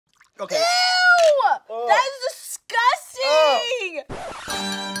Okay. Ew! Oh. That's disgusting!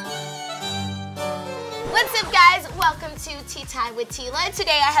 What's up, guys? Welcome to Tea Time with Teala.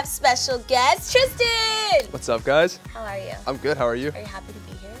 Today I have special guest, Tristan! What's up, guys? How are you? I'm good, how are you? Are you happy to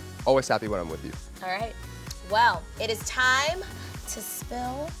be here? Always happy when I'm with you. All right. Well, it is time to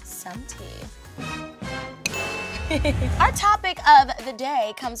spill some tea. Our topic of the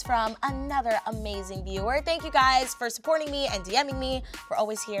day comes from another amazing viewer. Thank you guys for supporting me and DMing me. We're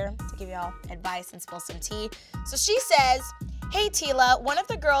always here to give y'all advice and spill some tea. So she says, hey Teala, one of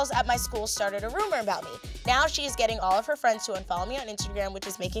the girls at my school started a rumor about me. Now she's getting all of her friends to unfollow me on Instagram, which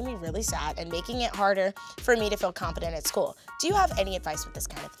is making me really sad and making it harder for me to feel confident at school. Do you have any advice with this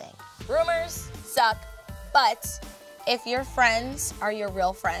kind of thing? Rumors suck, but if your friends are your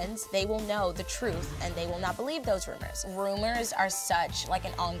real friends, they will know the truth and they will not believe those rumors. Rumors are such like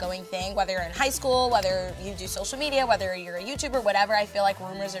an ongoing thing, whether you're in high school, whether you do social media, whether you're a YouTuber, whatever. I feel like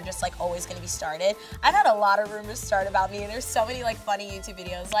rumors are just like always gonna be started. I've had a lot of rumors start about me and there's so many like funny YouTube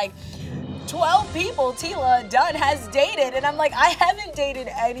videos like 12 people Teala Dunn has dated, and I'm like, I haven't dated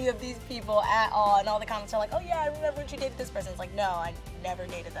any of these people at all, and all the comments are like, oh yeah, I remember when you dated this person. It's like, no, I never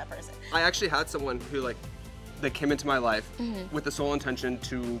dated that person. I actually had someone who that came into my life with the sole intention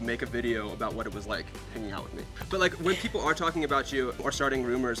to make a video about what it was like hanging out with me. But like when people are talking about you or starting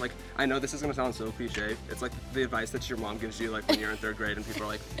rumors, like I know this is gonna sound so cliche. It's like the advice that your mom gives you like when you're in 3rd grade and people are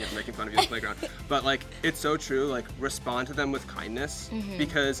like making fun of you on the playground. But like it's so true, like respond to them with kindness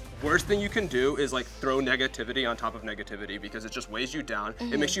because worst thing you can do is like throw negativity on top of negativity because it just weighs you down.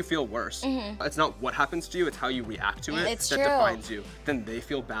 It makes you feel worse. It's not what happens to you, it's how you react to it that defines you. Then they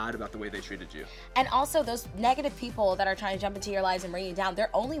feel bad about the way they treated you. And also those negative people that are trying to jump into your lives and bring you down, they're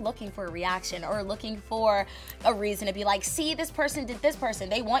only looking for a reaction or looking for a reason to be like, see, this person did this person.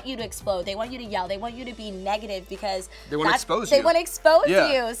 They want you to explode. They want you to yell. They want you to be negative because they want to expose you. They want to expose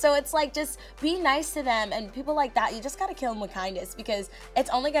you. So it's like, just be nice to them. And people like that, you just got to kill them with kindness because it's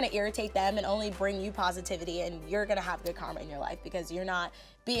only going to irritate them and only bring you positivity, and you're going to have good karma in your life because you're not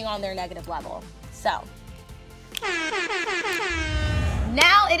being on their negative level. So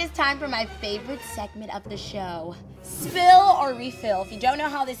now it is time for my favorite segment of the show, Spill or Refill. If you don't know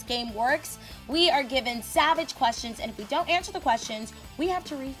how this game works, we are given savage questions, and if we don't answer the questions, we have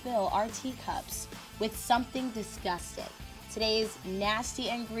to refill our teacups with something disgusting. Today's nasty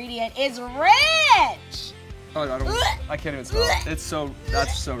ingredient is rich! Oh, I can't even smell it. That's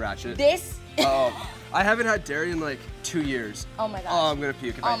so ratchet. This I haven't had dairy in like 2 years. Oh my god. Oh, I'm gonna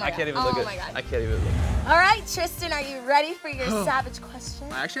puke if I can't even look at it. Oh my god. I can't even look. All right, Tristan, are you ready for your savage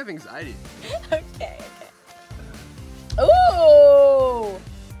question? I actually have anxiety. Okay. Ooh! Ooh!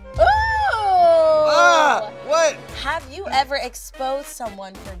 Ah! What? Have you ever exposed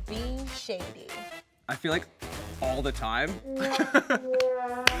someone for being shady? I feel like all the time.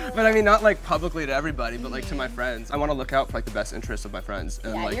 But I mean, not like publicly to everybody, but like to my friends. I want to look out for like the best interests of my friends.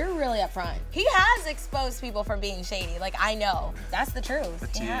 And yeah, like, you're really upfront. He has exposed people for being shady. Like, I know. That's the truth. the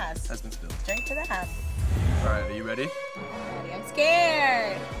tea He has. has been spilled. Drink to that. All right, are you ready? I'm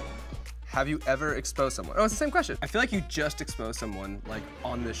scared. Have you ever exposed someone? Oh, it's the same question. I feel like you just exposed someone like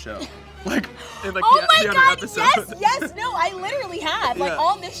on this show. Like in like oh the my other god, episode. yes, no, I literally have. Like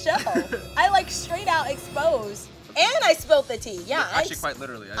on this show. I like straight out exposed. And I spilled the tea. Yeah. Actually, quite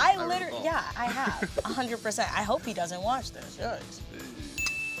literally. I literally, yeah, I have. 100%. I hope he doesn't watch this. Yes.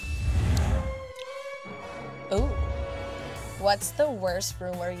 Ooh. What's the worst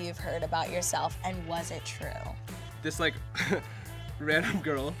rumor you've heard about yourself, and was it true? This like random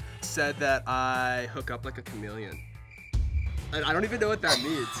girl said that I hook up like a chameleon. And I don't even know what that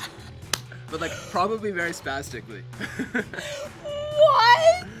means. But like probably very spastically.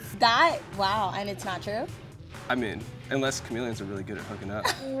 What? That, wow, and it's not true? I mean, unless chameleons are really good at hooking up.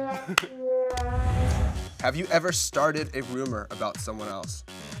 Have you ever started a rumor about someone else?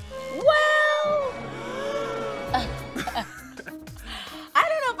 Well, I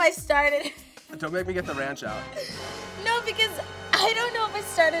don't know if I started. Don't make me get the ranch out. No, because I don't know if I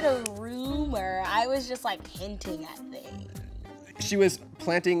started a rumor. I was just like hinting at things. She was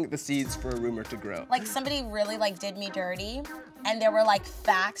planting the seeds for a rumor to grow. Like somebody really like did me dirty, and there were like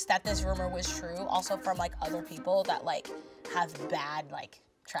facts that this rumor was true, also from like other people that like have bad like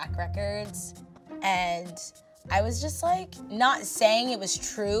track records. And I was just like not saying it was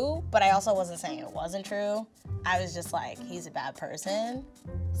true, but I also wasn't saying it wasn't true. I was just like, he's a bad person,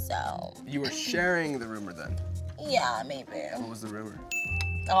 so. You were sharing the rumor then? Yeah, maybe. What was the rumor?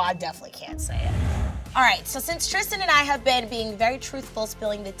 Oh, I definitely can't say it. All right, so since Tristan and I have been being very truthful,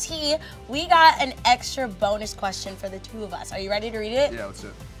 spilling the tea, we got an extra bonus question for the two of us. Are you ready to read it? Yeah, let's do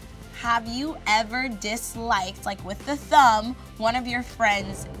it. have you ever disliked, like with the thumb, one of your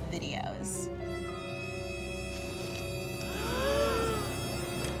friends' videos?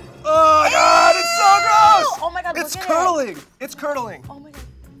 Oh God, it's so gross! Oh my God, it's look at curdling. It's curdling. Oh my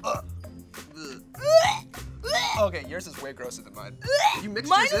God. Okay, yours is way grosser than mine. You mixed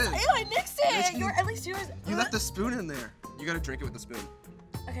Mine yours is, in. ew, I mixed it. At least yours. You left the spoon in there. You gotta drink it with the spoon.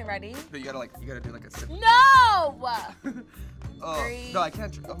 Okay, ready? But you gotta do like a sip. No! Oh, 3. no, I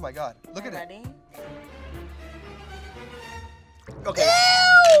can't drink. Oh my God, look at Ready? it. Okay.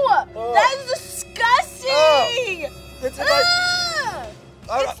 Ew! That is disgusting! It's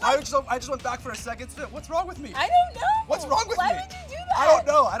I just went back for a second. What's wrong with me? I don't know. What's wrong with me? Why would you do that? I don't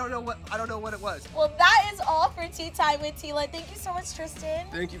know. I don't know what it was. Well, that is all for Tea Time with Teala. Thank you so much, Tristan.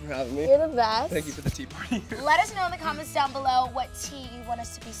 Thank you for having me. You're the best. Thank you for the tea party. Let us know in the comments down below what tea you want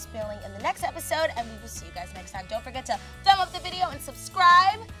us to be spilling in the next episode, and we will see you guys next time. Don't forget to thumb up the video and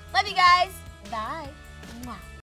subscribe. Love you guys. Bye. Mwah.